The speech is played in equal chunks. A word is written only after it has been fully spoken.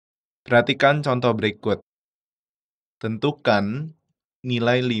Perhatikan contoh berikut. Tentukan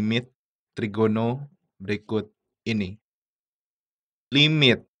nilai limit trigono berikut ini.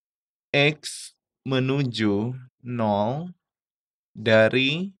 Limit X menuju 0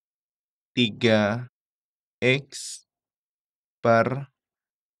 dari 3X per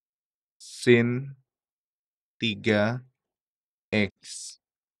sin 3X.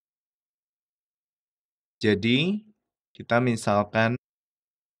 Jadi, kita misalkan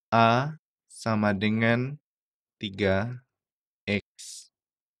A sama dengan 3X.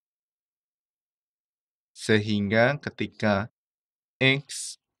 Sehingga ketika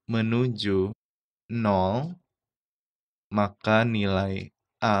X menuju 0, maka nilai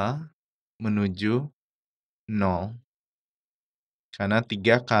A menuju 0. Karena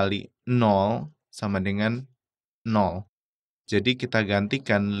 3 kali 0 sama dengan 0. Jadi kita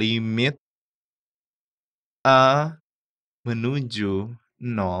gantikan limit A menuju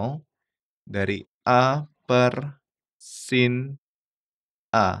 0 dari A per sin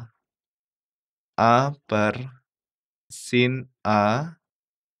A. A per sin A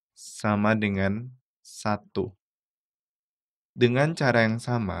sama dengan 1. Dengan cara yang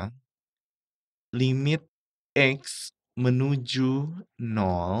sama, limit X menuju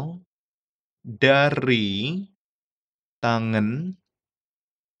 0 dari tangen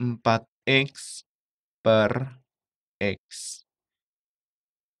 4X per X.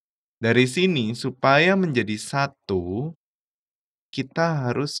 Dari sini, supaya menjadi 1, kita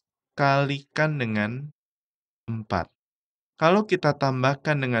harus kalikan dengan 4. Kalau kita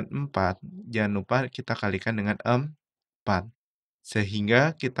tambahkan dengan 4, jangan lupa kita kalikan dengan 4.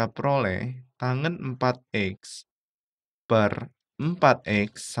 Sehingga kita peroleh tangen 4X per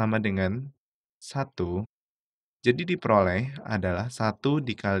 4X sama dengan 1. Jadi diperoleh adalah 1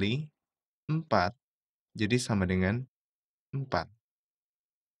 dikali 4. Jadi sama dengan 4.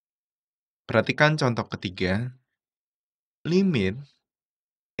 Perhatikan contoh ketiga. Limit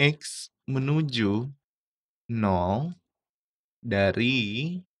X menuju 0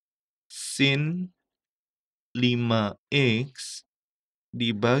 dari sin 5X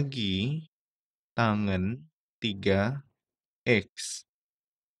dibagi tangen 3X.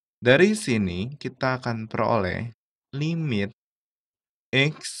 Dari sini kita akan peroleh limit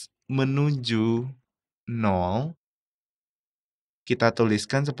X menuju 0. Kita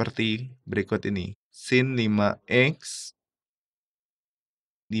tuliskan seperti berikut ini. Sin 5X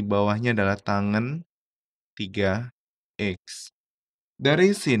di bawahnya adalah tangen 3X.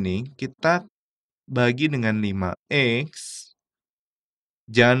 Dari sini kita bagi dengan 5X.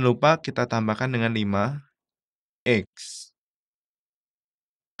 Jangan lupa kita tambahkan dengan 5X.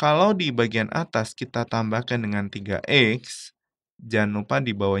 Kalau di bagian atas kita tambahkan dengan 3X, jangan lupa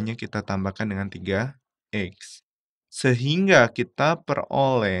di bawahnya kita tambahkan dengan 3X. Sehingga kita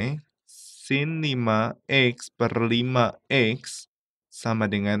peroleh sin 5X per 5X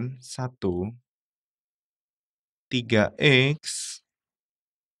sama dengan 1. 3X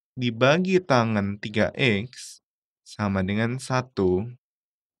dibagi tangen 3X sama dengan 1.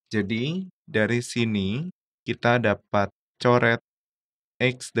 Jadi, dari sini kita dapat coret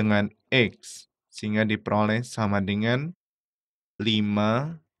X dengan X, sehingga diperoleh sama dengan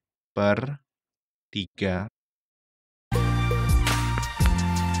 5 per 3.